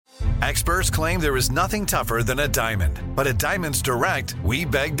Experts claim there is nothing tougher than a diamond. But at Diamonds Direct, we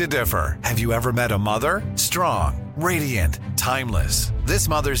beg to differ. Have you ever met a mother? Strong, radiant, timeless. This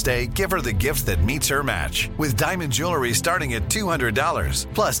Mother's Day, give her the gift that meets her match. With diamond jewelry starting at $200.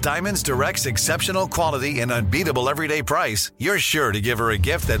 Plus, Diamonds Direct's exceptional quality and unbeatable everyday price, you're sure to give her a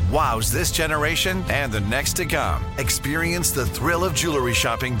gift that wows this generation and the next to come. Experience the thrill of jewelry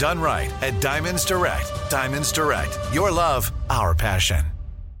shopping done right at Diamonds Direct. Diamonds Direct. Your love, our passion.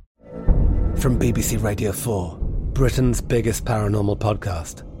 From BBC Radio 4, Britain's biggest paranormal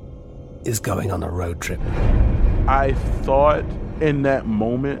podcast is going on a road trip. I thought in that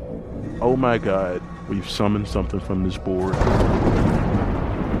moment, oh my God, we've summoned something from this board.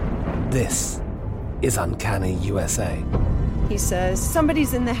 This is Uncanny USA. He says,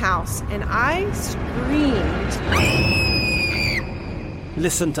 somebody's in the house, and I screamed.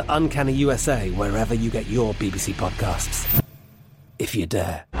 Listen to Uncanny USA wherever you get your BBC podcasts, if you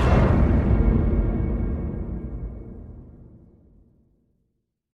dare.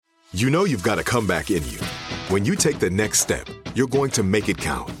 You know you've got a comeback in you. When you take the next step, you're going to make it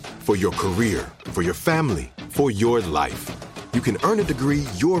count. For your career, for your family, for your life. You can earn a degree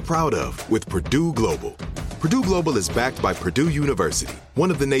you're proud of with Purdue Global. Purdue Global is backed by Purdue University,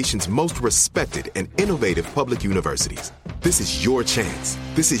 one of the nation's most respected and innovative public universities. This is your chance.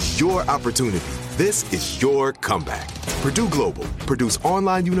 This is your opportunity. This is your comeback. Purdue Global, Purdue's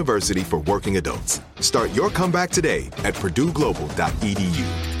online university for working adults. Start your comeback today at purdueglobal.edu.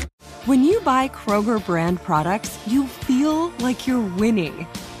 When you buy Kroger brand products, you feel like you're winning.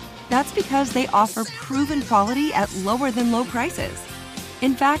 That's because they offer proven quality at lower than low prices.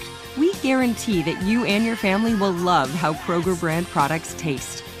 In fact, we guarantee that you and your family will love how Kroger brand products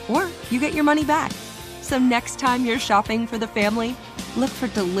taste, or you get your money back. So next time you're shopping for the family, look for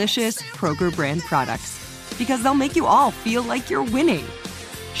delicious Kroger brand products, because they'll make you all feel like you're winning.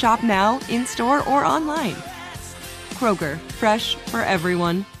 Shop now, in-store, or online. Kroger, fresh for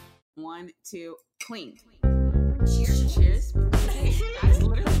everyone. 1, 2, clink. Cheers. Cheers. That's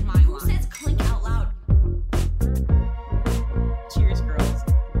literally my line. Who says clink out loud? Cheers, girls.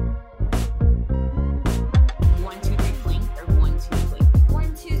 1, 2, 3, clink, or 1, 2, clink?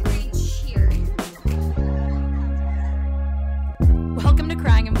 1, 2, 3, cheers. Welcome to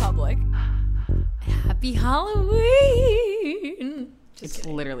Crying in Public. Happy Halloween. It's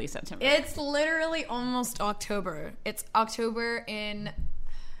literally September. It's literally almost October. It's October in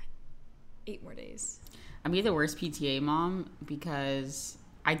 8 more days. I'm the worst PTA mom because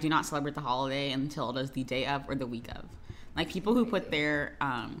I do not celebrate the holiday until it is the day of or the week of. Like people who put their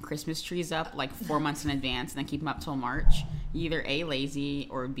Christmas trees up like 4 months in advance and then keep them up till March, you either A, lazy,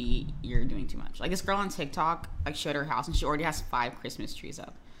 or B, you're doing too much. Like this girl on TikTok like showed her house and she already has 5 Christmas trees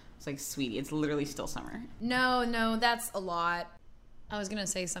up. It's like, sweetie, it's literally still summer. No, that's a lot. I was going to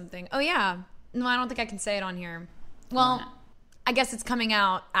say something. Oh, yeah. No, I don't think I can say it on here. Well, I guess it's coming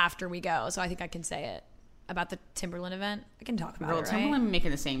out after we go, so I think I can say it. About the Timberland event. I can talk about it, right? Timberland been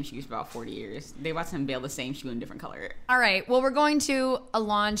making the same shoes for about 40 years. They about to unveil the same shoe in a different color. All right. Well, we're going to a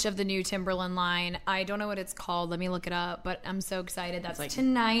launch of the new Timberland line. I don't know what it's called. Let me look it up. But I'm so excited. That's like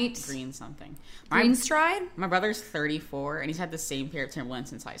tonight. Green something. Green Stride? My brother's 34, and he's had the same pair of Timberland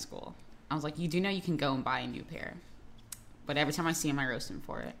since high school. I was like, you do know you can go and buy a new pair. But every time I see him, I roast him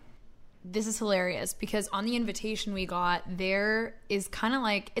for it. This is hilarious because on the invitation we got, there is kind of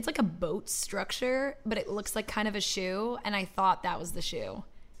like, it's like a boat structure, but it looks like kind of a shoe. And I thought that was the shoe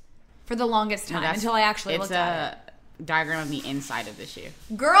for the longest time until I actually looked at it. It's a diagram of the inside of the shoe.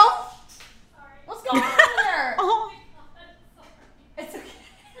 Girl, what's going on there? Oh. It's okay.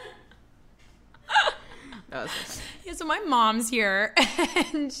 Yeah, so my mom's here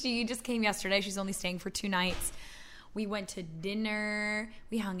and she just came yesterday. She's only staying for 2 nights. We went to dinner.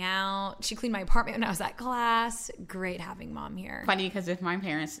 We hung out. She cleaned my apartment when I was at class. Great having mom here. Funny because with my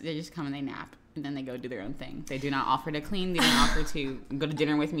parents, they just come and they nap. And then they go do their own thing. They do not offer to clean. They don't offer to go to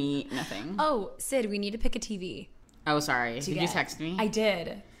dinner with me. Nothing. Oh, Sid, we need to pick a TV. Oh, sorry. Did you text me? I did.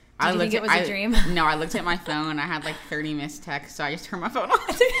 Did you think it was a dream? No, I looked at my phone. I had like 30 missed texts. So I just turned my phone off.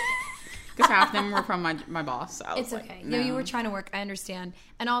 Because half of them were from my boss. So it's okay. No, you were trying to work. I understand.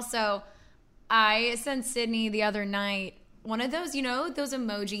 And also, I sent Sydney the other night one of those, you know, those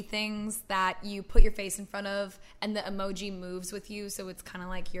emoji things that you put your face in front of and the emoji moves with you. So it's kind of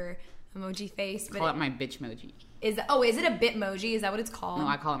like your emoji face. Call it my bitch-moji. Is it a bitmoji? Is that what it's called? No,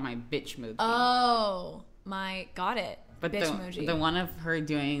 I call it my bitch-moji. Oh, got it. But the one of her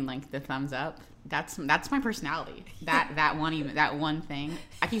doing like the thumbs up That's my personality. That one thing.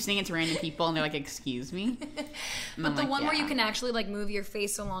 I keep saying it to random people, and they're like, "Excuse me." But the one where you can actually like move your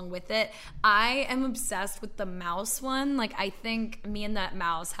face along with it, I am obsessed with the mouse one. Like, I think me and that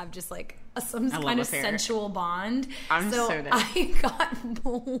mouse have just like some kind of sensual bond. So I got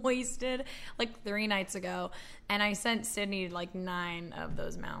wasted like 3 nights ago, and I sent Sydney like 9 of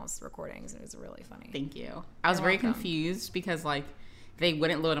those mouse recordings, and it was really funny. Thank you. I was very confused because like they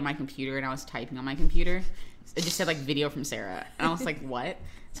wouldn't load on my computer, and I was typing on my computer. It just said like video from Sarah, and I was like, what?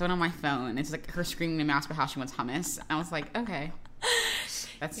 So I went on my phone, it's like her screaming to mouse about how she wants hummus. And I was like, okay,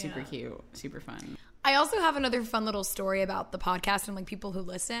 that's super cute, super fun. I also have another fun little story about the podcast and like people who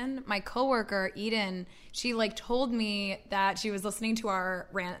listen. My coworker Eden, she like told me that she was listening to our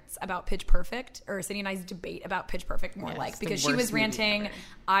rants about Pitch Perfect, or Sydney and I's debate about Pitch Perfect, because she was ranting,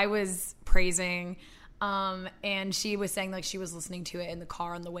 I was praising. And she was saying like she was listening to it in the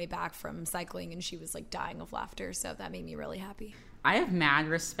car on the way back from cycling, and she was like dying of laughter. So that made me really happy. I have mad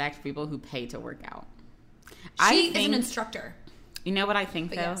respect for people who pay to work out. She is an instructor. You know what I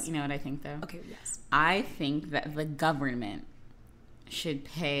think, though? Yes. You know what I think, though? Okay, yes. I think that the government should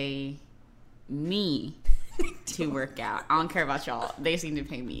pay me to work out. I don't care about y'all. They seem to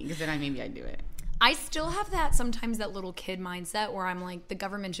pay me, because then maybe I'd do it. I still have that little kid mindset where I'm like, the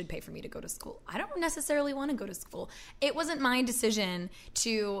government should pay for me to go to school. I don't necessarily want to go to school. It wasn't my decision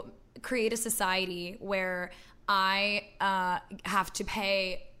to create a society where I have to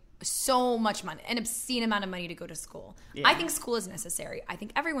pay so much money, an obscene amount of money to go to school. Yeah. I think school is necessary. I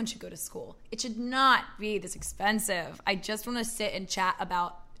think everyone should go to school. It should not be this expensive. I just want to sit and chat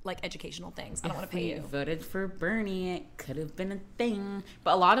about like educational things. I don't want to pay you. Voted for Bernie, it could have been a thing.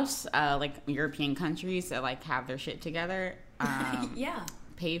 But a lot of like European countries that like have their shit together,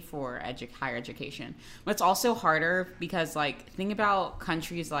 pay for higher education. But it's also harder because like think about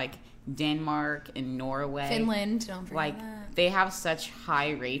countries like Denmark and Norway, Finland. Don't forget like that. They have such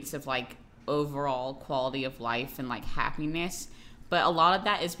high rates of like overall quality of life and like happiness. But a lot of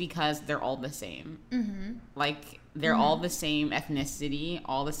that is because they're all the same. Mm-hmm. Like, they're all the same ethnicity,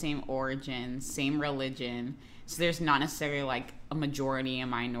 all the same origins, same religion. So there's not necessarily, like, a majority and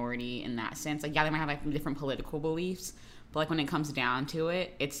minority in that sense. Like, yeah, they might have, like, different political beliefs. But, like, when it comes down to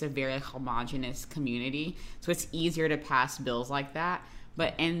it, it's a very homogenous community. So it's easier to pass bills like that.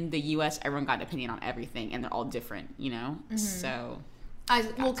 But in the U.S., everyone got an opinion on everything. And they're all different, you know? Mm-hmm. So...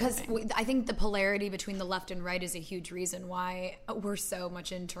 because I think the polarity between the left and right is a huge reason why we're so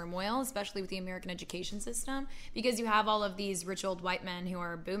much in turmoil, especially with the American education system, because you have all of these rich old white men who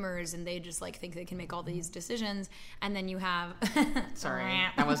are boomers and they just like think they can make all these decisions, and then you have sorry,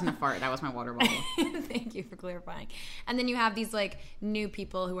 that wasn't a fart, that was my water bottle. Thank you for clarifying. And then you have these like new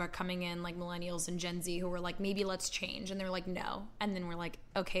people who are coming in, like millennials and Gen Z, who are like, maybe let's change, and they're like, no, and then we're like,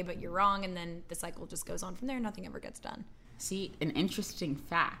 okay, but you're wrong, and then the cycle just goes on from there. Nothing ever gets done. See, an interesting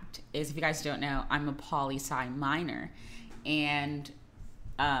fact is, if you guys don't know, I'm a poli-sci minor, and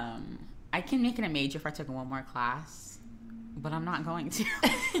I can make it a major if I took one more class, but I'm not going to.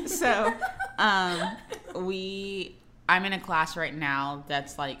 So I'm in a class right now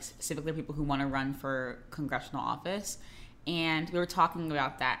that's like specifically people who want to run for congressional office, and we were talking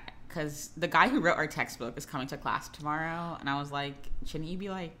about that because the guy who wrote our textbook is coming to class tomorrow, and I was like, shouldn't you be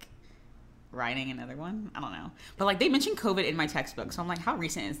like writing another one? I don't know. But like they mentioned COVID in my textbook. So I'm like, how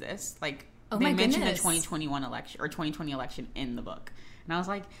recent is this? Like they mentioned the 2021 election or 2020 election in the book. And I was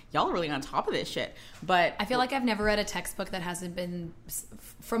like, y'all are really on top of this shit. But I feel like I've never read a textbook that hasn't been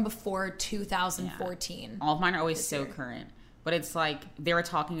from before 2014. Yeah. All of mine are always so current. But it's like they were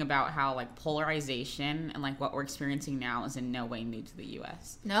talking about how like polarization and like what we're experiencing now is in no way new to the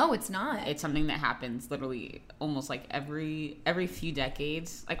U.S. No, it's not. It's something that happens literally almost like every few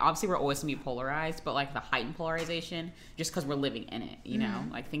decades. Like obviously we're always gonna be polarized, but like the heightened polarization just because we're living in it. You know,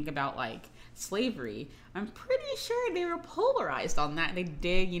 like think about like slavery. I'm pretty sure they were polarized on that. They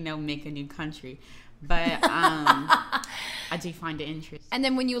did, you know, make a new country. But I do find it interesting. And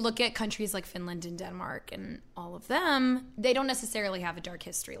then when you look at countries like Finland and Denmark and all of them, they don't necessarily have a dark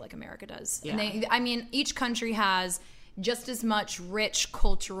history like America does. Yeah. And each country has just as much rich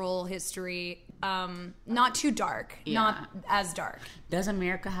cultural history, not too dark, not as dark. Does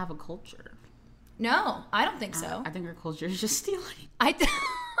America have a culture? No, I don't think so. I think our culture is just stealing.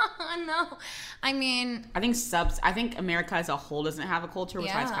 No. I mean... I think America as a whole doesn't have a culture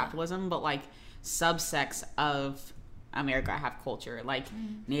besides capitalism, but like subsects of America have culture. Like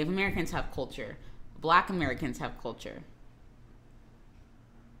Native Americans have culture. Black Americans have culture.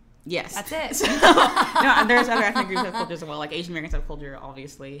 Yes. That's it. So, no, there's other ethnic groups that have culture as well. Like Asian Americans have culture,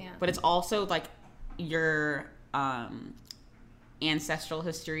 obviously. Yeah. But it's also like your ancestral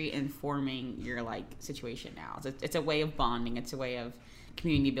history informing your like situation now. It's a way of bonding. It's a way of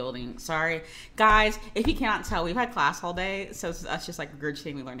community building. Sorry, guys, if you cannot tell, we've had class all day, so it's us just like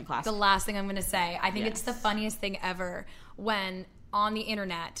regurgitating we learned in class. The last thing I'm going to say, I think it's the funniest thing ever when on the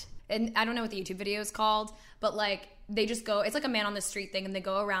internet, and I don't know what the YouTube video is called, but like they just go, it's like a man on the street thing, and they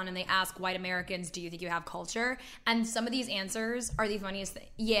go around and they ask white Americans, do you think you have culture? And some of these answers are the funniest thing.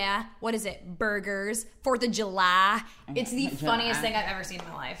 Yeah, what is it? Burgers, 4th of July. It's the funniest thing I've ever seen in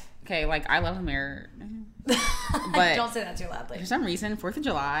my life. Okay, like I love America, but don't say that too loudly. For some reason, 4th of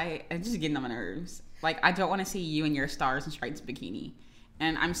July, it's just getting on my nerves. Like I don't want to see you in your stars and stripes bikini,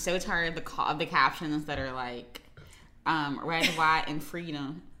 and I'm so tired of the captions that are like red, white, and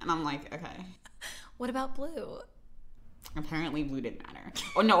freedom, and I'm like, okay. What about blue? Apparently blue didn't matter.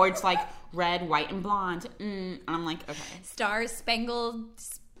 Or no, or it's like red, white, and blonde. And I'm like, okay. Stars Spangled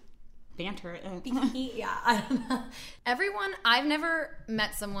Banter. Yeah, I don't know. Everyone, I've never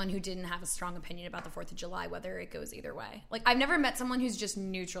met someone who didn't have a strong opinion about the 4th of July, whether it goes either way. Like, I've never met someone who's just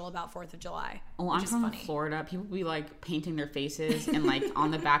neutral about 4th of July. Oh, I'm from Florida. People be like painting their faces and like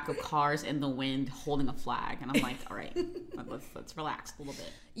on the back of cars in the wind holding a flag. And I'm like, all right, let's relax a little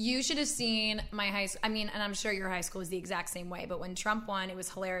bit. You should have seen my high school. I mean, and I'm sure your high school was the exact same way. But when Trump won, it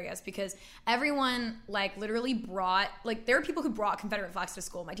was hilarious because everyone like literally brought, like there were people who brought Confederate flags to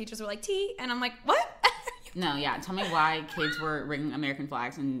school. My teachers were like, T, and I'm like, what? No, yeah. Tell me why kids were ringing American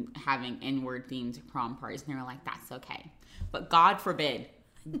flags and having N-word themed prom parties. And they were like, that's okay. But God forbid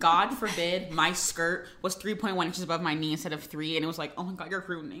my skirt was 3.1 inches above my knee instead of 3. And it was like, oh my God, you're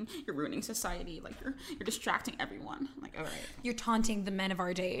ruining society. Like you're distracting everyone. I'm like, all right. You're taunting the men of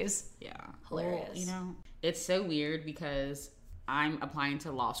our days. Yeah. Hilarious. Well, you know, it's so weird because I'm applying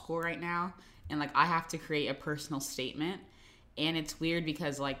to law school right now. And like, I have to create a personal statement. And it's weird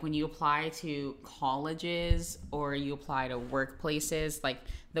because like when you apply to colleges or you apply to workplaces, like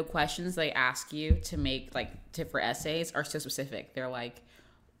the questions they ask you to make for essays are so specific. They're like,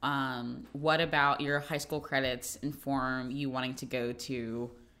 what about your high school credits inform you wanting to go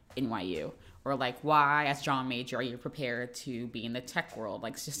to NYU? Or like, why as drama major are you prepared to be in the tech world?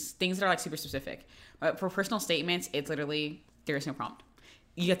 Like just things that are like super specific. But for personal statements, it's literally, there is no prompt.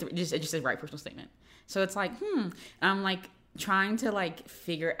 You have to, it just says write personal statement. So it's like, and I'm like, trying to like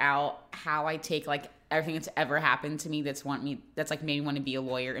figure out how I take like everything that's ever happened to me that's like made me want to be a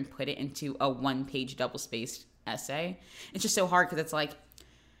lawyer and put it into a 1-page double-spaced essay. It's just so hard because it's like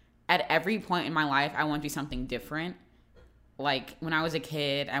at every point in my life I want to do something different. Like when I was a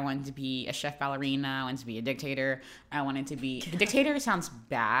kid, I wanted to be a chef ballerina. I wanted to be a dictator. Dictator sounds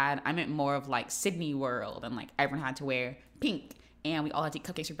bad. I meant more of like Sydney World and like everyone had to wear pink. And we all had to eat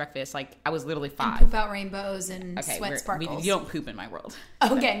cupcakes for breakfast. Like, I was literally 5. And poop out rainbows and sweat sparkles. You don't poop in my world.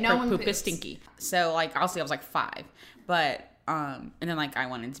 Okay, no one poop poops. Is stinky. So, like, honestly, I was like 5. But, and then, like, I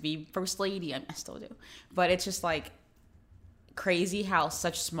wanted to be first lady. I still do. But it's just, like, crazy how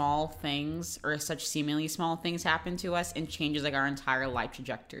such small things or such seemingly small things happen to us and changes, like, our entire life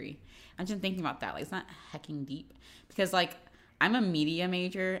trajectory. I'm just thinking about that. Like, it's not hecking deep. Because, like, I'm a media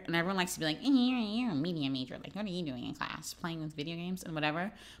major, and everyone likes to be like, you're a media major. Like, what are you doing in class? Playing with video games and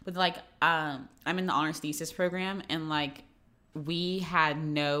whatever. But, like, I'm in the honors thesis program, and, like, we had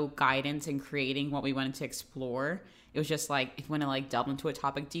no guidance in creating what we wanted to explore. It was just, like, if you want to, like, delve into a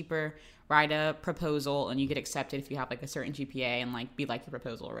topic deeper, write a proposal, and you get accepted if you have, like, a certain GPA and, like, be like your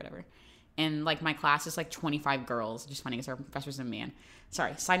proposal or whatever. And, like, my class is, like, 25 girls. Just funny because our professor's a man.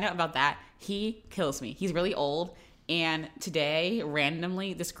 Sorry, side note about that. He kills me. He's really old. And today,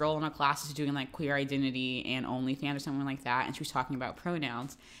 randomly, this girl in our class is doing like queer identity and OnlyFans or something like that. And she was talking about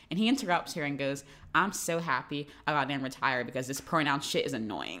pronouns. And he interrupts her and goes, I'm so happy I got damn retired because this pronoun shit is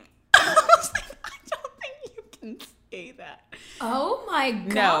annoying. I was like, I don't think you can say that. Oh my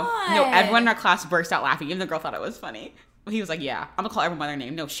God. No, everyone in our class burst out laughing. Even the girl thought it was funny. He was like, yeah, I'm gonna call everyone by their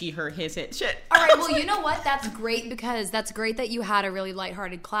name. No, she, her, his, it, shit. All right, well, you know what? That's great because that's great that you had a really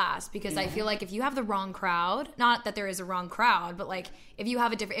lighthearted class because I feel like if you have the wrong crowd, not that there is a wrong crowd, but like if you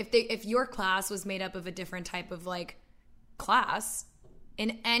have a different, if your class was made up of a different type of like class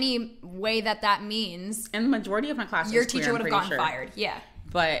in any way that means. And the majority of my class your teacher would have gotten fired. Yeah.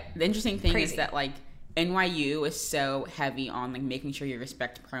 But the interesting thing is that like NYU is so heavy on like making sure you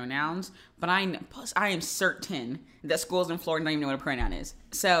respect pronouns, but I am certain that schools in Florida don't even know what a pronoun is.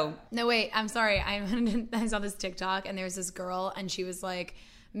 So no, wait, I'm sorry. I saw this TikTok and there's this girl and she was like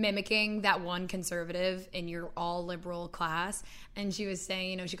mimicking that one conservative in your all liberal class, and she was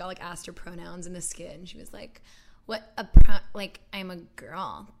saying, you know, she got like asked her pronouns in the skit, and she was like, "What like I'm a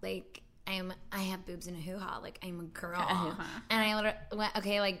girl, like I have boobs and a hoo-ha. Like, I'm a girl. And I literally went,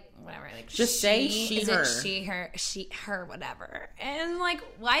 okay, like, whatever. Like, just say she, her. She, her, whatever. And, like,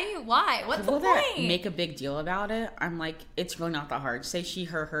 why? What's the point? That make a big deal about it, I'm like, it's really not that hard. Say she,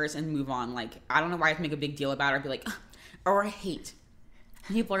 her, hers, and move on. Like, I don't know why I have to make a big deal about it. I'd be like, or I hate.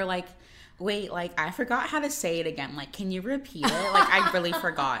 People are like, wait, like, I forgot how to say it again. Like, can you repeat it? Like, I really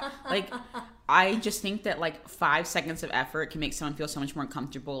forgot. Like, I just think that, like, 5 seconds of effort can make someone feel so much more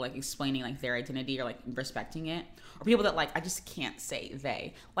comfortable, like, explaining, like, their identity or, like, respecting it. Or people that, like, I just can't say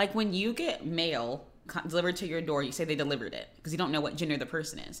they. Like, when you get mail delivered to your door, you say they delivered it because you don't know what gender the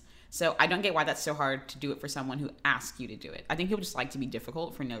person is. So I don't get why that's so hard to do it for someone who asks you to do it. I think people just like to be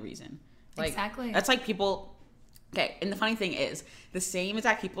difficult for no reason. Like, exactly. That's like people... Okay, and the funny thing is, the same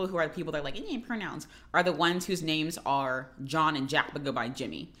exact people who are the people that are like, name pronouns, are the ones whose names are John and Jack but go by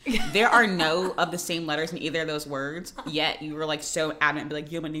Jimmy. There are no of the same letters in either of those words, yet you were like so adamant, be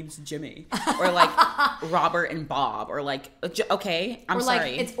like, yo, my name's Jimmy. Or like Robert and Bob, or like, okay, I'm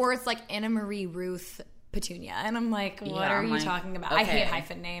sorry. It's like Anna Marie Ruth Petunia, and I'm like, what are you talking about? Okay. I hate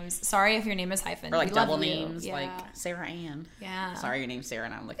hyphen names. Sorry if your name is hyphen. Or like double names, like Sarah Ann. Yeah. Sorry, your name's Sarah,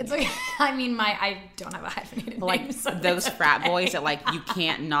 and I'm like, it's okay. I mean, I don't have a hyphenated like name. So those frat boys that like you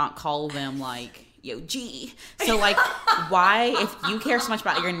can't not call them like yo G. So like, why, if you care so much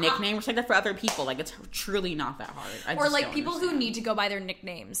about your nickname, respect that for other people. Like, it's truly not that hard. Or like people who need to go by their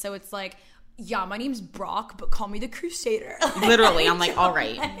nicknames. So it's like, yeah, my name's Brock, but call me the Crusader. Literally, I'm like, all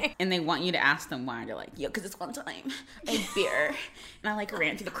right. And they want you to ask them why. They're like, yo, because it's one time I had beer, and I like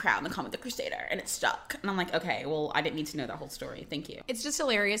ran through the crowd, and they called me the Crusader, and it stuck. And I'm like, okay, well, I didn't need to know that whole story. Thank you. It's just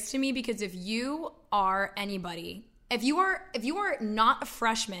hilarious to me because if you are anybody, if you are not a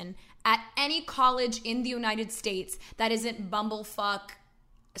freshman at any college in the United States that isn't bumblefuck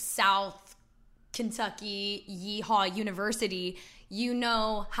South Kentucky Yeehaw University, you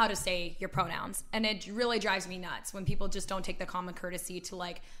know how to say your pronouns. And it really drives me nuts when people just don't take the common courtesy to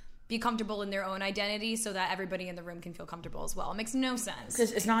like be comfortable in their own identity so that everybody in the room can feel comfortable as well. It makes no sense.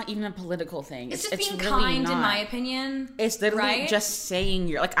 Because it's not even a political thing. It's just being really kind, not. In my opinion. It's literally just saying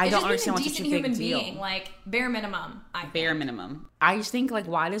you're like, I don't understand what's such a big human deal. Being, like bare minimum. Bare minimum. I just think like,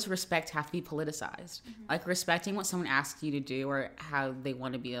 why does respect have to be politicized? Mm-hmm. Like respecting what someone asks you to do or how they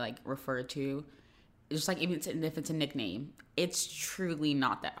want to be like referred to. Just like even if it's a nickname, it's truly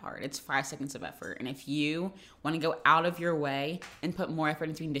not that hard. It's 5 seconds of effort. And if you want to go out of your way and put more effort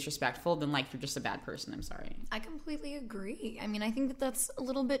into being disrespectful, then like you're just a bad person. I'm sorry. I completely agree. I mean, I think that's a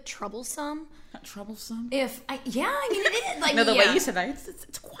little bit troublesome. Not troublesome? I mean, it is. Like, no, the way you said that,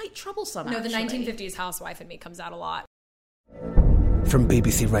 it's quite troublesome. No, actually. The 1950s housewife in me comes out a lot. From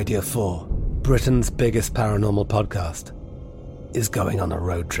BBC Radio 4, Britain's biggest paranormal podcast is going on a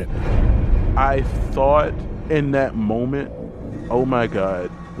road trip. I thought in that moment, oh my God,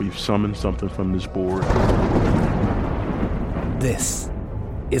 we've summoned something from this board. This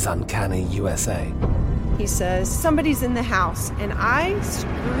is Uncanny USA. He says, somebody's in the house, and I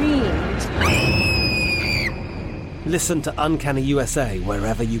screamed. Listen to Uncanny USA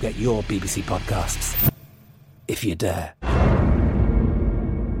wherever you get your BBC podcasts, if you dare.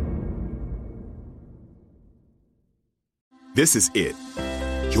 This is it.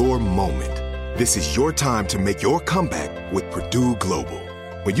 Your moment. This is your time to make your comeback with Purdue Global.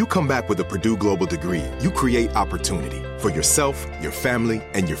 When you come back with a Purdue Global degree, you create opportunity for yourself, your family,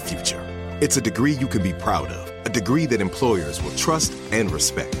 and your future. It's a degree you can be proud of, a degree that employers will trust and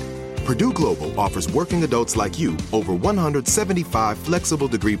respect. Purdue Global offers working adults like you over 175 flexible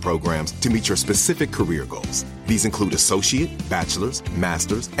degree programs to meet your specific career goals. These include associate, bachelor's,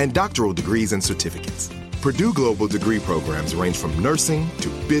 master's, and doctoral degrees and certificates. Purdue Global degree programs range from nursing to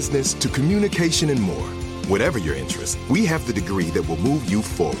business to communication and more. Whatever your interest, we have the degree that will move you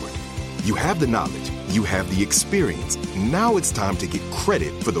forward. You have the knowledge, you have the experience. Now it's time to get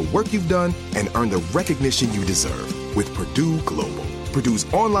credit for the work you've done and earn the recognition you deserve with Purdue Global,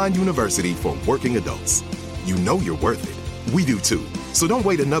 Purdue's online university for working adults. You know you're worth it. We do too. So don't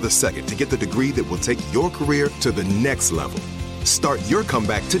wait another second to get the degree that will take your career to the next level. Start your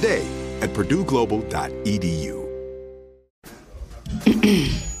comeback today at purdueglobal.edu.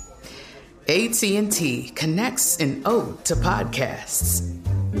 AT&T connects an ode to podcasts.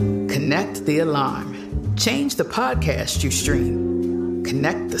 Connect the alarm. Change the podcast you stream.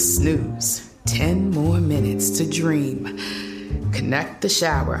 Connect the snooze. 10 more minutes to dream. Connect the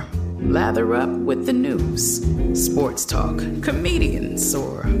shower. Lather up with the news. Sports talk, comedians,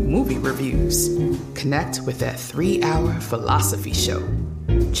 or movie reviews. Connect with that 3-hour philosophy show.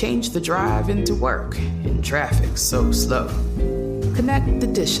 Change the drive into work in traffic so slow. Connect the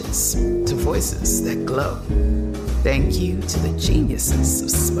dishes to voices that glow. Thank you to the geniuses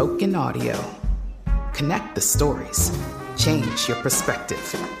of spoken audio. Connect the stories. Change your perspective.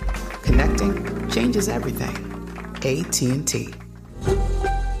 Connecting changes everything. AT&T.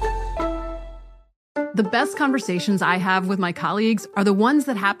 The best conversations I have with my colleagues are the ones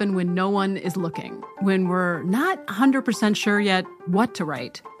that happen when no one is looking, when we're not 100% sure yet what to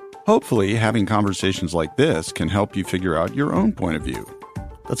write. Hopefully, having conversations like this can help you figure out your own point of view.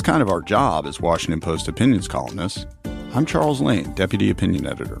 That's kind of our job as Washington Post opinions columnists. I'm Charles Lane, Deputy Opinion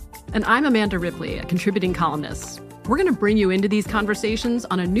Editor. And I'm Amanda Ripley, a contributing columnist. We're going to bring you into these conversations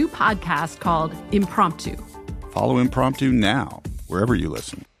on a new podcast called Impromptu. Follow Impromptu now, wherever you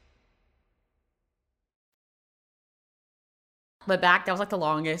listen. But back, that was like the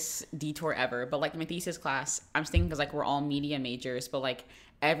longest detour ever. But like my thesis class, I'm thinking because like we're all media majors, but like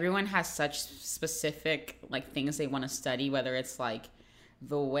everyone has such specific like things they want to study, whether it's like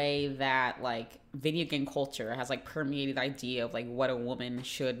the way that like video game culture has like permeated the idea of like what a woman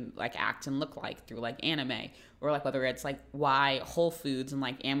should like act and look like through like anime, or like whether it's like why Whole Foods and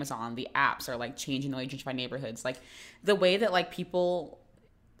like Amazon, the apps are like changing the way gentrified neighborhoods, like the way that like people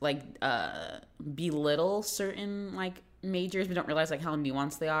like belittle certain like majors but don't realize like how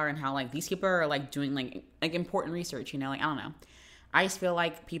nuanced they are and how like these people are like doing like important research, you know, like I don't know. I just feel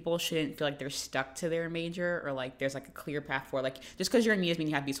like people shouldn't feel like they're stuck to their major or like there's like a clear path for like just because you're in media doesn't mean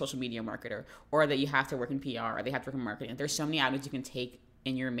you have to be a social media marketer or that you have to work in PR or they have to work in marketing. There's so many avenues you can take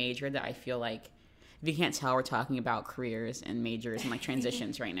in your major that I feel like if you can't tell, we're talking about careers and majors and like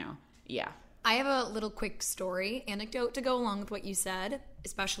transitions right now. Yeah. I have a little quick story, anecdote to go along with what you said,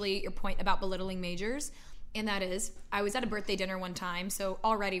 especially your point about belittling majors. And that is, I was at a birthday dinner one time, so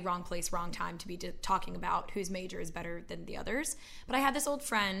already wrong place, wrong time to be talking about whose major is better than the others. But I had this old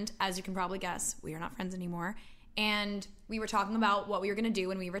friend, as you can probably guess, we are not friends anymore. And we were talking about what we were going to do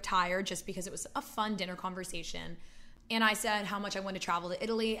when we retired, just because it was a fun dinner conversation. And I said how much I wanted to travel to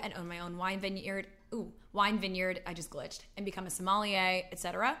Italy and own my own wine vineyard. I just glitched. And become a sommelier,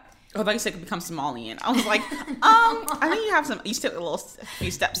 etc. Oh, I thought you said become Somalian. I was like, I think you took a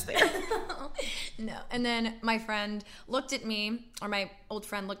few steps there. No. And then my friend looked at me, or my old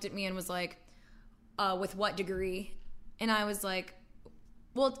friend looked at me and was like, with what degree? And I was like,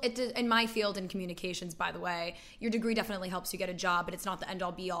 well, in my field in communications, by the way, your degree definitely helps you get a job, but it's not the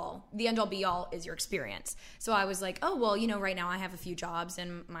end-all be-all. The end-all be-all is your experience. So I was like, oh, well, you know, right now I have a few jobs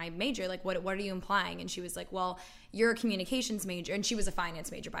in my major. Like, what are you implying? And she was like, well, you're a communications major. And she was a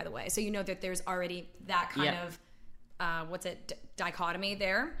finance major, by the way. So you know that there's already that kind of, dichotomy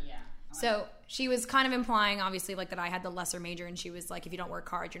there. Yeah. So she was kind of implying, obviously, like that I had the lesser major. And she was like, if you don't work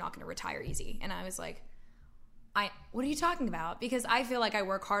hard, you're not going to retire easy. And I was like, what are you talking about? Because I feel like I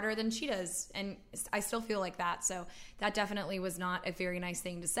work harder than she does, and I still feel like that. So that definitely was not a very nice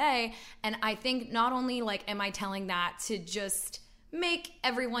thing to say. And I think not only like am I telling that to just make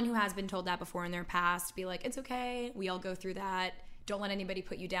everyone who has been told that before in their past be like, it's okay, we all go through that. Don't let anybody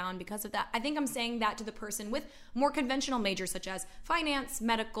put you down because of that. I think I'm saying that to the person with more conventional majors such as finance,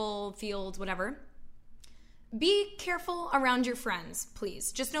 medical field, whatever. Be careful around your friends,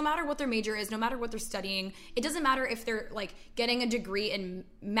 please. Just no matter what their major is, no matter what they're studying, it doesn't matter if they're like getting a degree in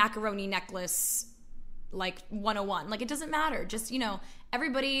macaroni necklace, like 101. Like, it doesn't matter. Just, you know,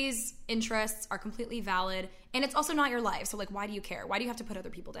 everybody's interests are completely valid, and it's also not your life. So like, why do you care? Why do you have to put other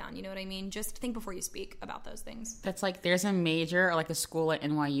people down? You know what I mean? Just think before you speak about those things. That's like, there's a major or like a school at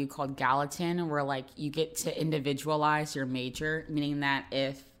NYU called Gallatin where like you get to individualize your major, meaning that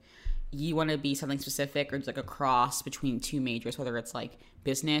if you want to be something specific or just like a cross between two majors, whether it's like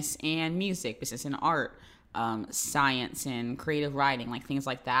business and music, business and art, science and creative writing, like things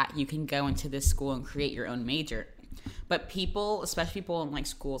like that, you can go into this school and create your own major. But people, especially people in like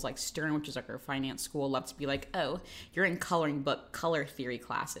schools like Stern, which is like our finance school, love to be like, oh, you're in coloring book, color theory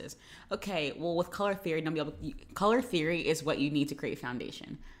classes. Okay, well with color theory, color theory is what you need to create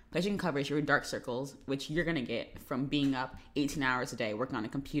foundation. Vision covers your dark circles, which you're going to get from being up 18 hours a day working on a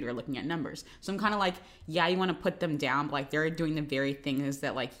computer looking at numbers. So I'm kind of like, yeah, you want to put them down, but like they're doing the very things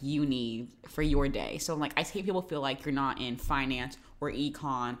that like you need for your day. So like I hate people feel like you're not in finance or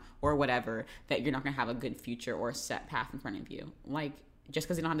econ or whatever, that you're not going to have a good future or a set path in front of you. Like just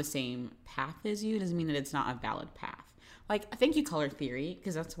because you don't have the same path as you doesn't mean that it's not a valid path. Like, thank you, color theory,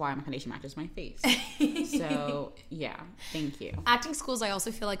 because that's why my foundation matches my face. So, yeah, thank you. Acting schools, I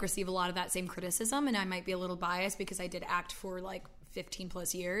also feel like receive a lot of that same criticism, and I might be a little biased because I did act for like 15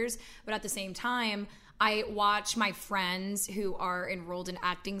 plus years. But at the same time, I watch my friends who are enrolled in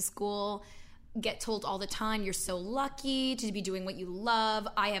acting school get told all the time, you're so lucky to be doing what you love.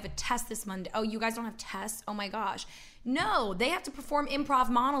 I have a test this Monday. Oh, you guys don't have tests? Oh my gosh. No, they have to perform improv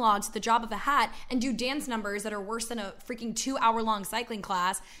monologues at the drop of a hat and do dance numbers that are worse than a freaking 2-hour-long cycling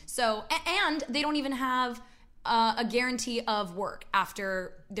class. So, and they don't even have a guarantee of work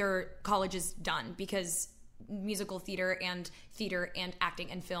after their college is done, because musical theater and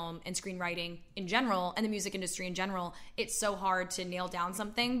acting and film and screenwriting in general, and the music industry in general, it's so hard to nail down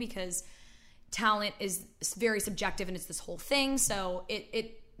something because talent is very subjective and it's this whole thing. So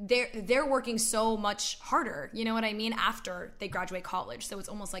they're working so much harder, you know what I mean, after they graduate college. So it's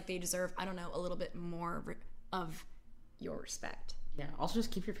almost like they deserve, I don't know, a little bit more of your respect. Yeah. Also, just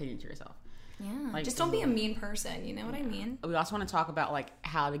keep your opinion to yourself. Yeah. Like, just don't be a mean person. You know what I mean? We also want to talk about like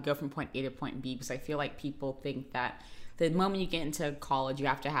how to go from point A to point B, because I feel like people think that the moment you get into college, you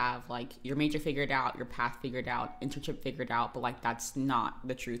have to have like your major figured out, your path figured out, internship figured out, but like that's not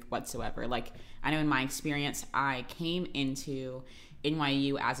the truth whatsoever. Like, I know in my experience, I came into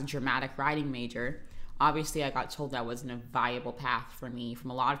NYU as a dramatic writing major. Obviously, I got told that wasn't a viable path for me from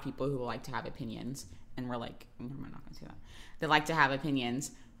a lot of people who like to have opinions, and we're like, I'm not going to say that. They like to have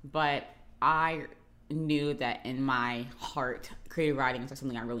opinions, but I knew that in my heart, creative writing is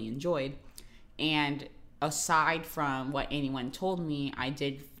something I really enjoyed. And aside from what anyone told me, I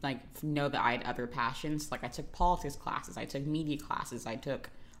did like know that I had other passions. Like I took politics classes, I took media classes, I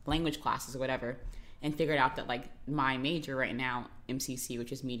took language classes or whatever, and figured out that like my major right now, MCC,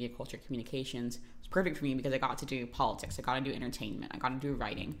 which is media, culture, communications, was perfect for me because I got to do politics, I got to do entertainment, I got to do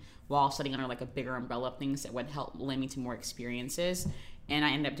writing, while studying under like a bigger umbrella of things that would help lend me to more experiences. And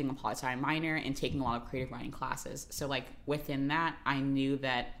I ended up doing a poli-sci minor and taking a lot of creative writing classes. So like within that, I knew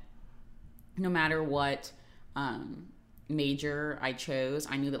that no matter what major I chose,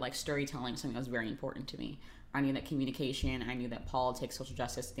 I knew that like storytelling was something that was very important to me. I knew that communication, I knew that politics, social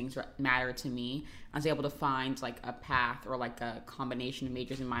justice, things mattered to me. I was able to find like a path or like a combination of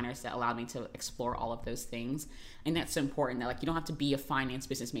majors and minors that allowed me to explore all of those things. And that's so important that like you don't have to be a finance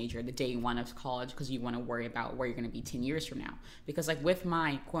business major the day one of college because you want to worry about where you're going to be 10 years from now. Because like with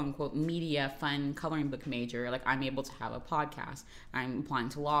my quote unquote media fun coloring book major, like I'm able to have a podcast. I'm applying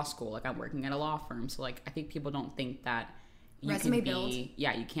to law school. Like I'm working at a law firm. So like I think people don't think that you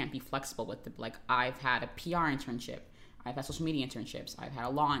can't be flexible with the, like I've had a PR internship, I've had social media internships, I've had a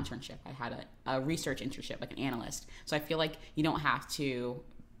law internship, I had a research internship, like an analyst. So I feel like you don't have to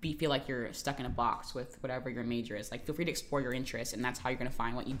feel like you're stuck in a box with whatever your major is. Like feel free to explore your interests, and that's how you're going to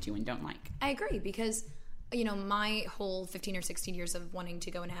find what you do and don't like. I agree, because you know, my whole 15 or 16 years of wanting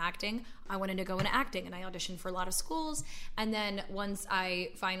to go into acting, I wanted to go into acting, and I auditioned for a lot of schools. And then once I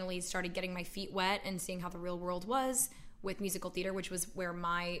finally started getting my feet wet and seeing how the real world was with musical theater, which is where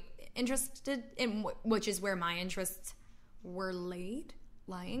my interests were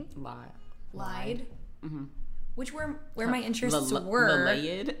lying. Mm-hmm. Which were where my interests were.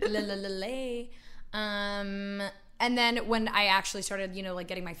 And then when I actually started, you know, like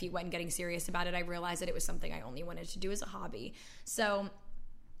getting my feet wet and getting serious about it, I realized that it was something I only wanted to do as a hobby. So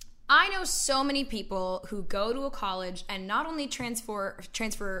I know so many people who go to a college and not only transfer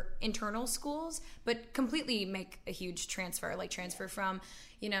internal schools, but completely make a huge transfer, like transfer from,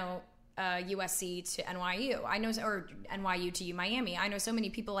 you know, USC to NYU. I know, or NYU to Miami. I know so many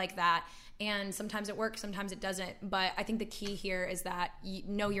people like that, and sometimes it works, sometimes it doesn't. But I think the key here is that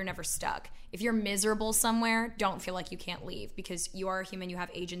you're never stuck. If you're miserable somewhere, don't feel like you can't leave, because you are a human, you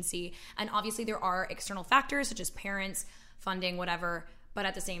have agency, and obviously there are external factors such as parents, funding, whatever. But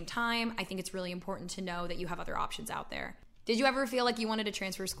at the same time, I think it's really important to know that you have other options out there. Did you ever feel like you wanted to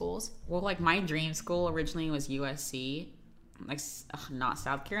transfer schools? Well, like my dream school originally was USC, like not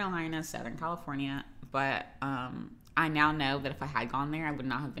South Carolina, Southern California. But I now know that if I had gone there, I would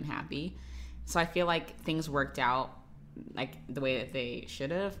not have been happy. So I feel like things worked out like the way that they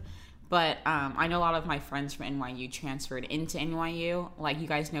should have. But I know a lot of my friends from NYU transferred into NYU. Like you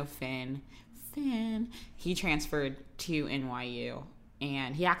guys know Finn, he transferred to NYU.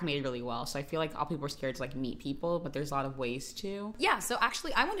 And he acclimated really well. So I feel like all people are scared to like meet people, but there's a lot of ways to. Yeah, so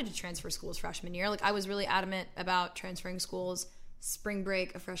actually I wanted to transfer schools freshman year. Like I was really adamant about transferring schools spring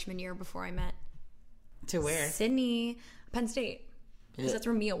break of freshman year before I met. To where? Sydney, Penn State. Because that's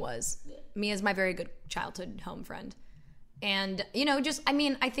where Mia was. Mia's my very good childhood home friend. And, you know,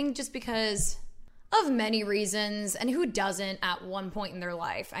 I think just because of many reasons, and who doesn't at one point in their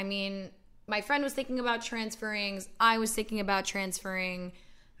life. I mean, my friend was thinking about transferring. I was thinking about transferring.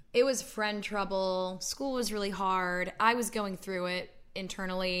 It was friend trouble. School was really hard. I was going through it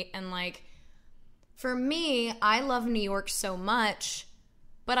internally. And like, for me, I love New York so much,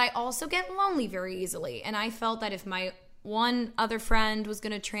 but I also get lonely very easily. And I felt that if my one other friend was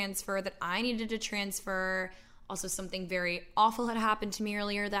going to transfer, that I needed to transfer. Also, something very awful had happened to me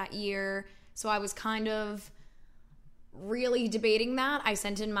earlier that year. So I was kind of really debating that. I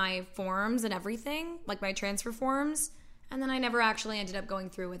sent in my forms and everything, like my transfer forms, and then I never actually ended up going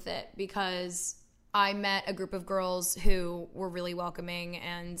through with it because I met a group of girls who were really welcoming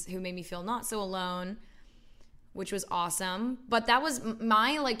and who made me feel not so alone, which was awesome. But that was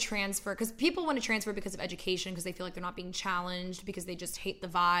my like transfer, because people want to transfer because of education, because they feel like they're not being challenged, because they just hate the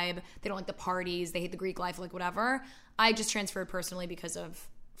vibe, they don't like the parties, they hate the Greek life, like whatever. I just transferred personally because of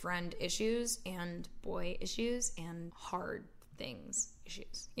friend issues and boy issues and hard things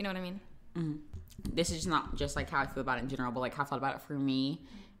issues. You know what I mean? Mm-hmm. This is not just like how I feel about it in general, but like how I felt about it for me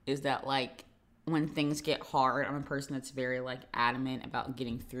is that like when things get hard, I'm a person that's very like adamant about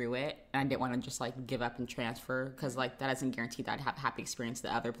getting through it, and I didn't want to just like give up and transfer because like that doesn't guarantee that I'd have a happy experience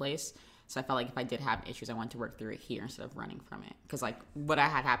the other place. So I felt like if I did have issues, I wanted to work through it here instead of running from it, because like what I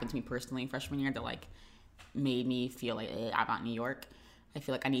had happened to me personally freshman year that like made me feel like I'm out in New York, I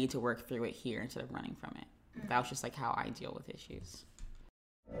feel like I needed to work through it here instead of running from it. That was just like how I deal with issues.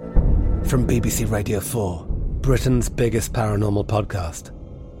 From BBC Radio 4, Britain's biggest paranormal podcast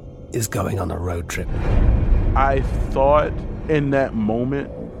is going on a road trip. I thought in that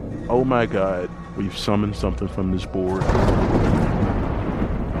moment, oh my God, we've summoned something from this board.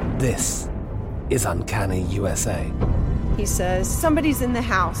 This is Uncanny USA. He says, somebody's in the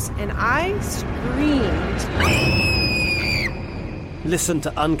house, and I screamed. Listen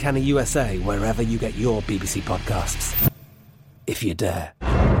to Uncanny USA wherever you get your BBC podcasts, if you dare.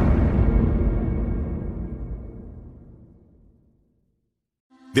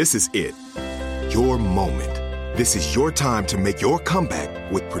 This is it. Your moment. This is your time to make your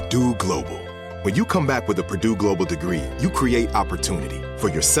comeback with Purdue Global. When you come back with a Purdue Global degree, you create opportunity for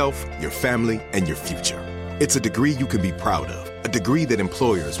yourself, your family, and your future. It's a degree you can be proud of, a degree that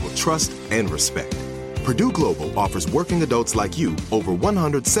employers will trust and respect. Purdue Global offers working adults like you over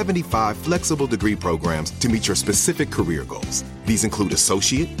 175 flexible degree programs to meet your specific career goals. These include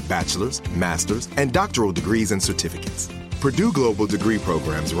associate, bachelor's, master's, and doctoral degrees and certificates. Purdue Global degree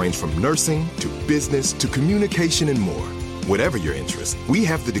programs range from nursing to business to communication and more. Whatever your interest, we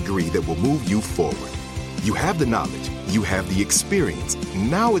have the degree that will move you forward. You have the knowledge, you have the experience.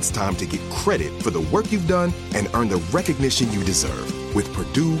 Now it's time to get credit for the work you've done and earn the recognition you deserve with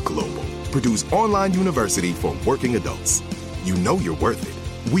Purdue Global, Purdue's online university for working adults. You know you're worth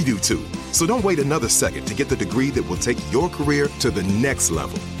it. We do too. So don't wait another second to get the degree that will take your career to the next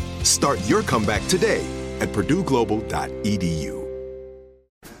level. Start your comeback today at purdueglobal.edu.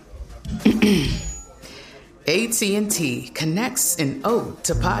 AT&T connects an ode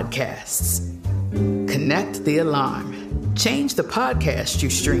to podcasts. Connect the alarm. Change the podcast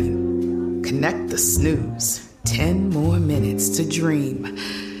you stream. Connect the snooze. 10 more minutes to dream.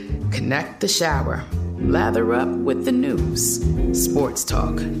 Connect the shower. Lather up with the news. Sports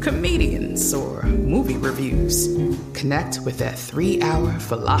talk, comedians, or movie reviews. Connect with that 3-hour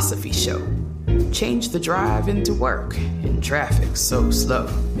philosophy show. Change the drive into work in traffic so slow.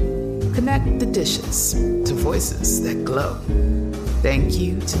 Connect the dishes to voices that glow. Thank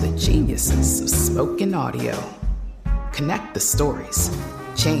you to the geniuses of spoken audio. Connect the stories.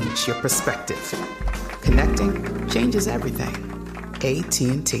 Change your perspective. Connecting changes everything.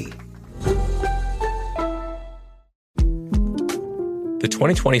 AT&T. The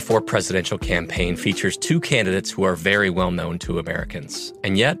 2024 presidential campaign features two candidates who are very well known to Americans.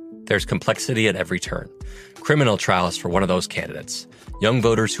 And yet, there's complexity at every turn. Criminal trials for one of those candidates. Young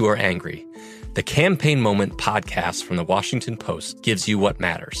voters who are angry. The Campaign Moment podcast from the Washington Post gives you what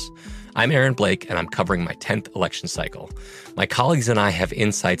matters. I'm Aaron Blake, and I'm covering my 10th election cycle. My colleagues and I have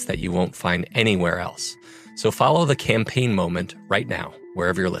insights that you won't find anywhere else. So follow The Campaign Moment right now,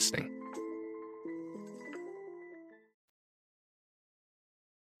 wherever you're listening.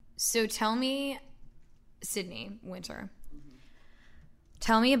 So tell me, Sydney Winter,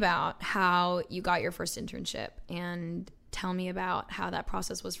 tell me about how you got your first internship, and tell me about how that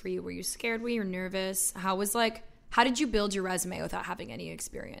process was for you. Were you scared? Were you nervous? How did you build your resume without having any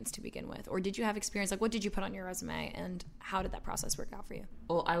experience to begin with? Or did you have experience? Like, what did you put on your resume, and how did that process work out for you?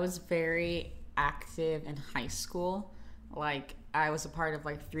 Well, I was very active in high school. Like, I was a part of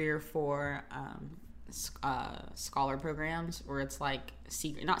like 3 or 4 scholar programs where it's like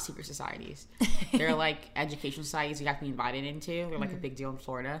not secret societies. They're like education societies you have to be invited into. They're like a big deal in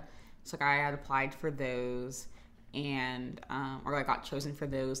Florida. So like I had applied for those and or I got chosen for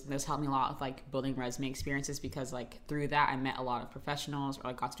those, and those helped me a lot with like building resume experiences, because like through that I met a lot of professionals, or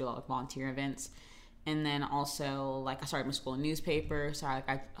I got to do a lot of volunteer events. And then also like I started my school newspaper, so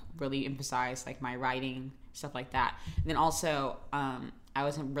I really emphasized like my writing, stuff like that. And then also I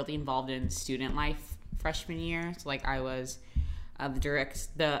was really involved in student life freshman year. So like I was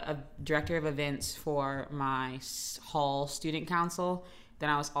director of events for my hall student council. Then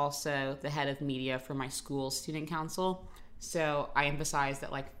I was also the head of media for my school student council. So I emphasized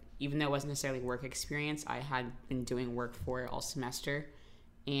that, like, even though it wasn't necessarily work experience, I had been doing work for it all semester.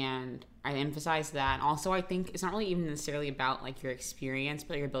 And I emphasized that. And also, I think it's not really even necessarily about, like, your experience,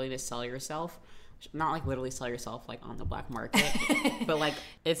 but your ability to sell yourself. Not, like, literally sell yourself, like, on the black market. But, like,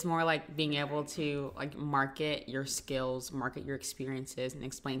 it's more like being able to, like, market your skills, market your experiences, and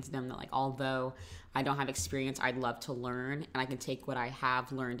explain to them that, like, although I don't have experience, I'd love to learn. And I can take what I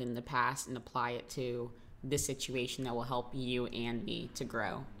have learned in the past and apply it to this situation that will help you and me to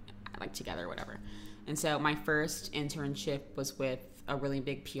grow, like, together or whatever. And so my first internship was with a really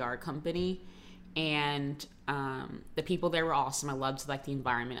big PR company, and the people there were awesome. I loved, like, the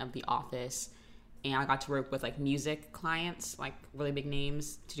environment of the office, and I got to work with, like, music clients, like, really big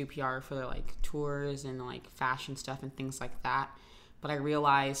names, to do PR for their, like, tours and, like, fashion stuff and things like that. But I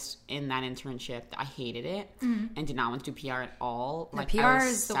realized in that internship that I hated it and did not want to do PR at all. The like, PR I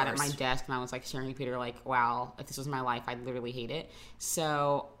is the sat worst. at my desk and I was, like, staring at the computer, like, wow, if this was my life, I'd literally hate it.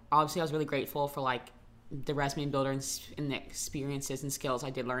 So obviously I was really grateful for, like, the resume builder and the experiences and skills I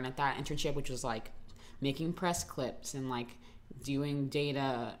did learn at that internship, which was, like, making press clips and, like, doing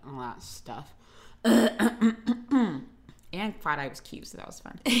data and all that stuff. And Friday was cute, so that was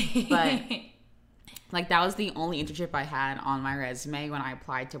fun. But like, that was the only internship I had on my resume when I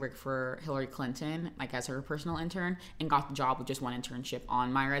applied to work for Hillary Clinton, like, as her personal intern, and got the job with just one internship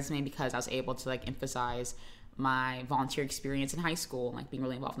on my resume, because I was able to, like, emphasize my volunteer experience in high school, like, being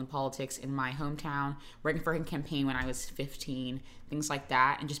really involved in politics in my hometown, working for a campaign when I was 15, things like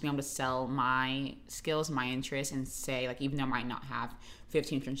that, and just being able to sell my skills, my interests, and say, like, even though I might not have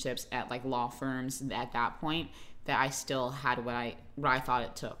 15 internships at, like, law firms at that point, that I still had what I thought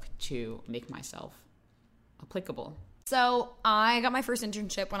it took to make myself applicable. So I got my first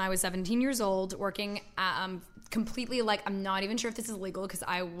internship when I was 17 years old, working at, completely, like, I'm not even sure if this is legal because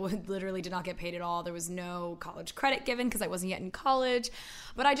I literally did not get paid at all. There was no college credit given because I wasn't yet in college.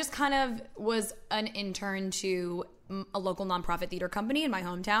 But I just kind of was an intern to a local nonprofit theater company in my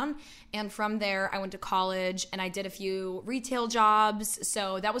hometown. And from there, I went to college and I did a few retail jobs.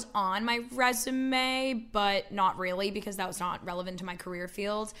 So that was on my resume, but not really, because that was not relevant to my career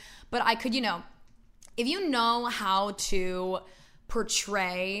field. But I could, if you know how to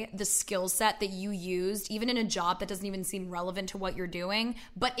portray the skill set that you used, even in a job that doesn't even seem relevant to what you're doing,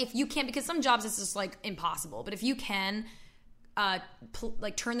 but if you can, because some jobs it's just, like, impossible, but if you can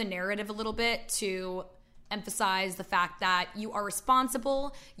like, turn the narrative a little bit to emphasize the fact that you are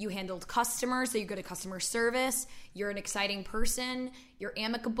responsible, you handled customers, so you're good at customer service, you're an exciting person, you're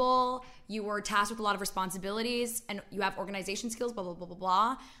amicable, you were tasked with a lot of responsibilities, and you have organization skills, blah, blah, blah, blah,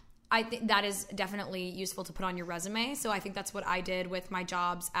 blah. I think that is definitely useful to put on your resume. So I think that's what I did with my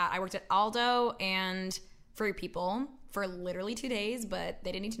jobs. I worked at Aldo and Free People for literally 2 days, but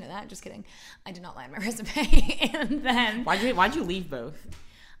they didn't need to know that. Just kidding. I did not lie on my resume. And then why'd you leave both?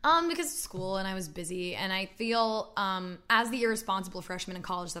 Because of school, and I was busy, and I feel as the irresponsible freshman in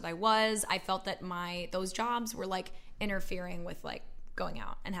college that I felt that those jobs were, like, interfering with, like, going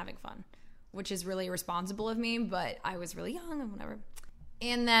out and having fun, which is really irresponsible of me. But I was really young and whatever.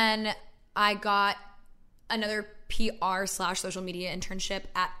 And then I got another PR/social media internship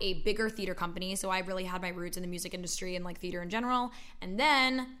at a bigger theater company. So I really had my roots in the music industry and, like, theater in general. And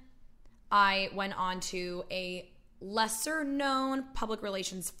then I went on to a lesser known public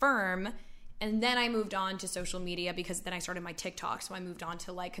relations firm. And then I moved on to social media because then I started my TikTok. So I moved on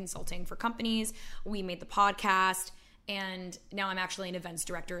to, like, consulting for companies. We made the podcast, and now I'm actually an events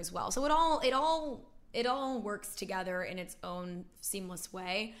director as well. So it all works together in its own seamless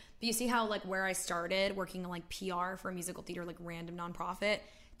way. But you see how, like, where I started working in, like, PR for a musical theater, like, random nonprofit,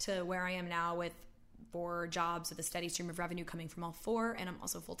 to where I am now with 4 jobs with a steady stream of revenue coming from all 4, and I'm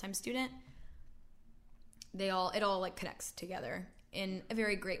also a full-time student. It all like, connects together in a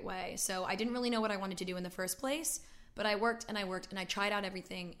very great way. So I didn't really know what I wanted to do in the first place, but I worked and I tried out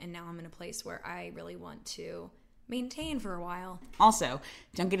everything, and now I'm in a place where I really want to maintain for a while. Also,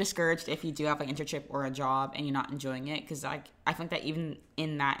 don't get discouraged if you do have, like, an internship or a job and you're not enjoying it, because, like, I think that even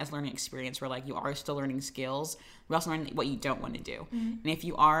in that as learning experience where, like, you are still learning skills, you're also learning what you don't want to do. Mm-hmm. And if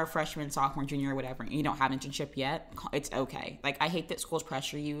you are a freshman, sophomore, junior, or whatever, and you don't have an internship yet, it's okay. Like, I hate that schools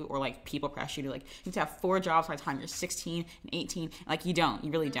pressure you, or, like, people pressure you to, like, you need to have 4 jobs by the time you're 16 and 18. Like, you don't.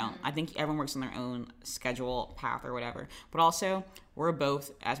 You really don't. I think everyone works on their own schedule, path, or whatever. But also, we're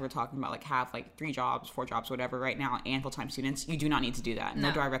both, as we're talking about, like, have, like, 3 jobs, 4 jobs, whatever right now, and full-time students. You do not need to do that.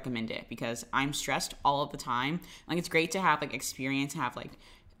 Nor do I recommend it, because I'm stressed all of the time. Like, it's great to have, like, experience, have, like,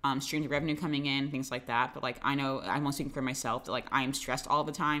 streams of revenue coming in, things like that. But like, I know I'm only speaking for myself that like I am stressed all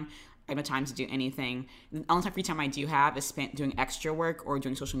the time. I have no time to do anything. The only free time I do have is spent doing extra work or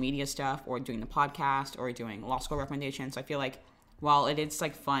doing social media stuff or doing the podcast or doing law school recommendations. So I feel like while it is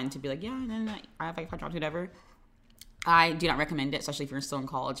like fun to be like, yeah, no, I have like 5 jobs, whatever, I do not recommend it, especially if you're still in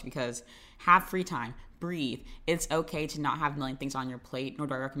college, because have free time, breathe. It's okay to not have a million things on your plate, nor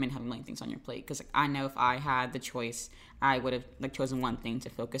do I recommend having a million things on your plate, because like, I know if I had the choice, I would have like chosen one thing to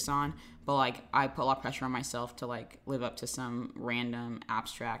focus on. But like, I put a lot of pressure on myself to like live up to some random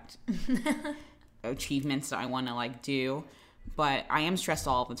abstract achievements that I want to like do. But I am stressed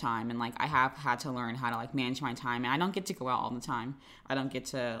all the time, and like I have had to learn how to like manage my time, and I don't get to go out all the time. I don't get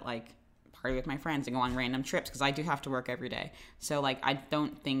to like party with my friends and go on random trips because I do have to work every day. So like, I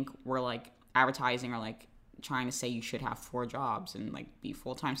don't think we're like advertising or like trying to say you should have 4 jobs and like be a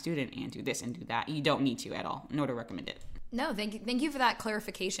full-time student and do this and do that. You don't need to at all, nor to recommend it. No, thank you for that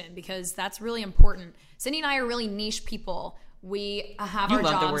clarification, because that's really important. Sydney and I are really niche people. We have our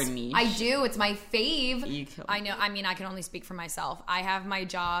jobs. You love the word niche. I do. It's my fave. I know. I mean, I can only speak for myself. I have my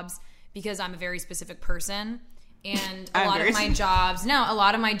jobs because I'm a very specific person, and a lot of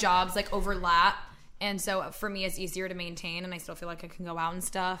my jobs like overlap, and so for me, it's easier to maintain, and I still feel like I can go out and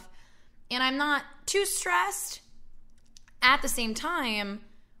stuff, and I'm not too stressed. At the same time,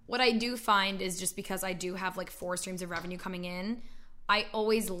 what I do find is just because I do have like 4 streams of revenue coming in, I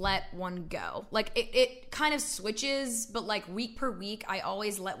always let one go. Like it kind of switches, but like week per week, I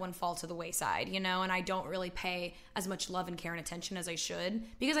always let one fall to the wayside, you know, and I don't really pay as much love and care and attention as I should,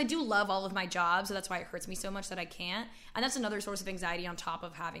 because I do love all of my jobs. So that's why it hurts me so much that I can't. And that's another source of anxiety on top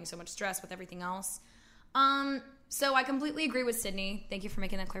of having so much stress with everything else. So I completely agree with Sydney. Thank you for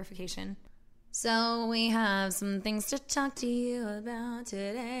making that clarification. So we have some things to talk to you about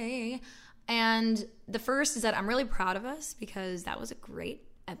today. And the first is that I'm really proud of us because that was a great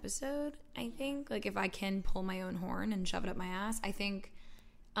episode, I think. Like, if I can pull my own horn and shove it up my ass, I think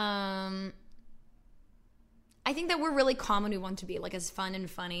that we're really calm when we want to be, like, as fun and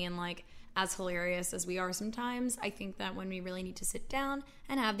funny and, like, as hilarious as we are sometimes. I think that when we really need to sit down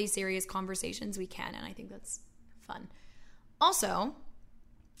and have these serious conversations, we can, and I think that's fun. Also,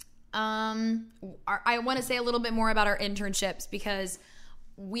 I want to say a little bit more about our internships, because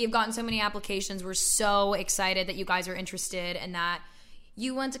we have gotten so many applications. We're so excited that you guys are interested and that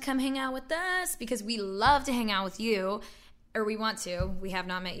you want to come hang out with us, because we love to hang out with you, or we want to. We have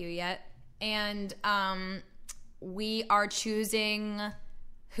not met you yet. And we are choosing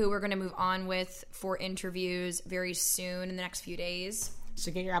who we're going to move on with for interviews very soon in the next few days.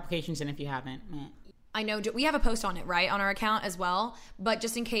 So get your applications in if you haven't. I know we have a post on it, right, on our account as well. But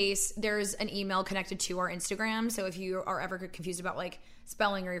just in case, there's an email connected to our Instagram. So if you are ever confused about like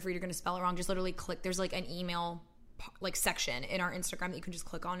spelling, or if you're going to spell it wrong, just literally click. There's like an email like section in our Instagram that you can just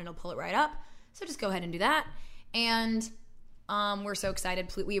click on and it'll pull it right up. So just go ahead and do that. And we're so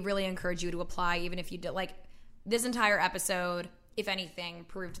excited. We really encourage you to apply, even if you did like this entire episode, if anything,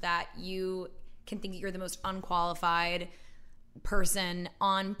 proved that you can think that you're the most unqualified person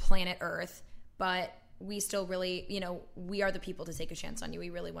on planet Earth. But we still really, you know, we are the people to take a chance on you. We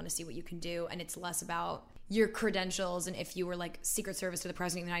really want to see what you can do. And it's less about your credentials and if you were like Secret Service to the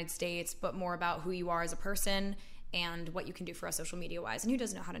President of the United States, but more about who you are as a person and what you can do for us social media wise. And who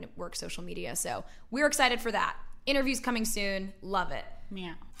doesn't know how to work social media? So we're excited for that. Interviews coming soon. Love it.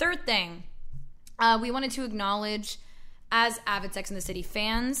 Yeah. Third thing, we wanted to acknowledge, as avid Sex and the City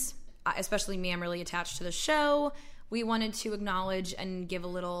fans, especially me, I'm really attached to the show. We wanted to acknowledge and give a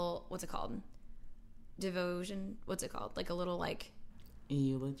little, what's it called? Devotion, what's it called? Like a little like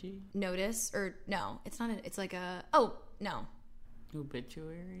eulogy notice, or no, it's not it's like a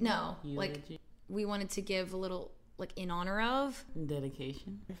obituary, no, eulogy. Like we wanted to give a little like in honor of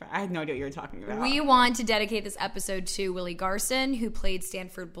dedication. I had no idea what you were talking about. We want to dedicate this episode to Willie Garson, who played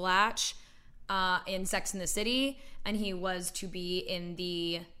Stanford Blatch in Sex and the City, and he was to be in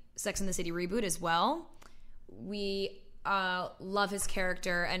the Sex and the City reboot as well. We love his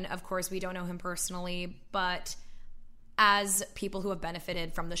character, and of course we don't know him personally, but as people who have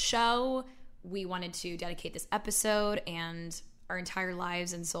benefited from the show, we wanted to dedicate this episode and our entire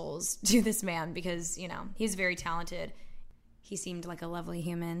lives and souls to this man, because, you know, he's very talented. He seemed like a lovely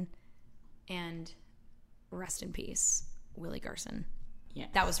human, and rest in peace, Willie Garson. Yeah,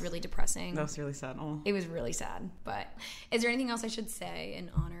 that was really depressing. That was really sad. It was really sad. But is there anything else I should say in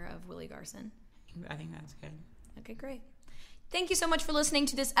honor of Willie Garson? I think that's good. Okay, great. Thank you so much for listening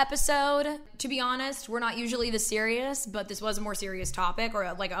to this episode. To be honest, we're not usually this serious, but this was a more serious topic,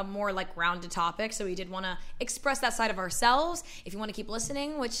 or like a more like rounded topic, so we did want to express that side of ourselves. If you want to keep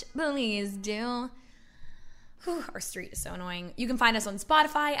listening, which please do, Our street is so annoying. You can find us on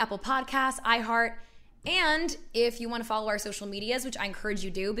Spotify, Apple Podcasts, iHeart. And if you want to follow our social medias, which I encourage you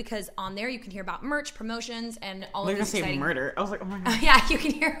do, because on there you can hear about merch, promotions, and all of this exciting... murder. I was like, oh my God. Yeah, you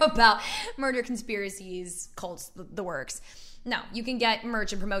can hear about murder, conspiracies, cults, the works. No, you can get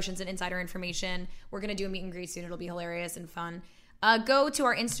merch and promotions and insider information. We're going to do a meet and greet soon. It'll be hilarious and fun. Go to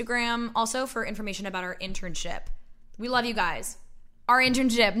our Instagram also for information about our internship. We love you guys. Our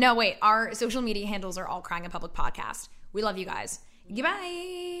internship. No, wait. Our social media handles are all Crying in Public Podcast. We love you guys.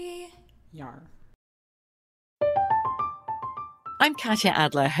 Goodbye. Yar. I'm Katya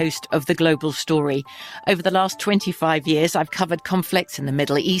Adler, host of The Global Story. Over the last 25 years, I've covered conflicts in the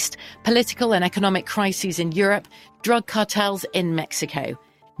Middle East, political and economic crises in Europe, drug cartels in Mexico.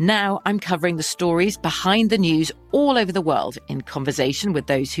 Now I'm covering the stories behind the news all over the world in conversation with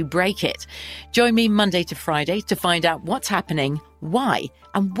those who break it. Join me Monday to Friday to find out what's happening, why,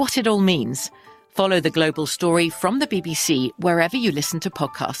 and what it all means. Follow The Global Story from the BBC wherever you listen to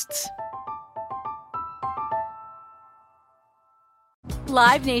podcasts.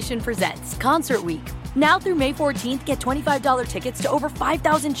 Live Nation presents Concert Week. Now through May 14th, get $25 tickets to over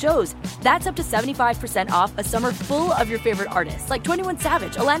 5,000 shows. That's up to 75% off a summer full of your favorite artists like 21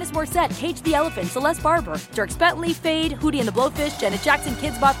 Savage, Alanis Morissette, Cage the Elephant, Celeste Barber, Dierks Bentley, Fade, Hootie and the Blowfish, Janet Jackson,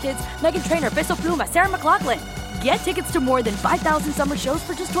 Kidz Bop Kids, Meghan Trainor, Peso Pluma, Sarah McLachlan. Get tickets to more than 5,000 summer shows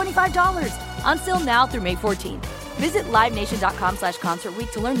for just $25. Until now through May 14th. Visit LiveNation.com/Concert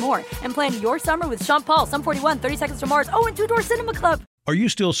Week to learn more and plan your summer with Sean Paul, Sum 41, 30 Seconds to Mars, and Two Door Cinema Club. Are you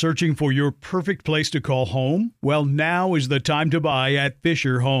still searching for your perfect place to call home? Well, now is the time to buy at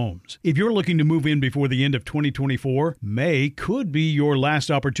Fisher Homes. If you're looking to move in before the end of 2024, May could be your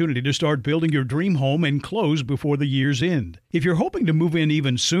last opportunity to start building your dream home and close before the year's end. If you're hoping to move in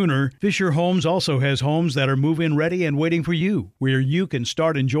even sooner, Fisher Homes also has homes that are move-in ready and waiting for you, where you can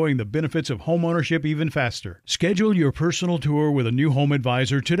start enjoying the benefits of homeownership even faster. Schedule your personal tour with a new home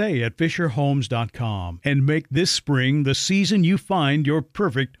advisor today at FisherHomes.com and make this spring the season you find your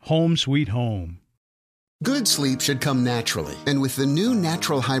perfect home sweet home. Good sleep should come naturally, and with the new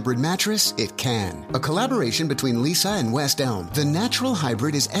Natural Hybrid mattress, it can. A collaboration between Lisa and West Elm, the Natural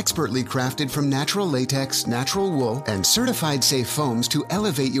Hybrid is expertly crafted from natural latex, natural wool, and certified safe foams to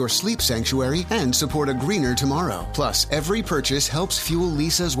elevate your sleep sanctuary and support a greener tomorrow. Plus, every purchase helps fuel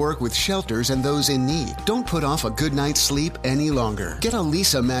Lisa's work with shelters and those in need. Don't put off a good night's sleep any longer. Get a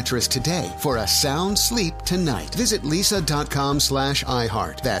Lisa mattress today for a sound sleep tonight. Visit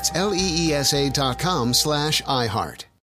lisa.com/iHeart. That's LEESA.com/iHeart.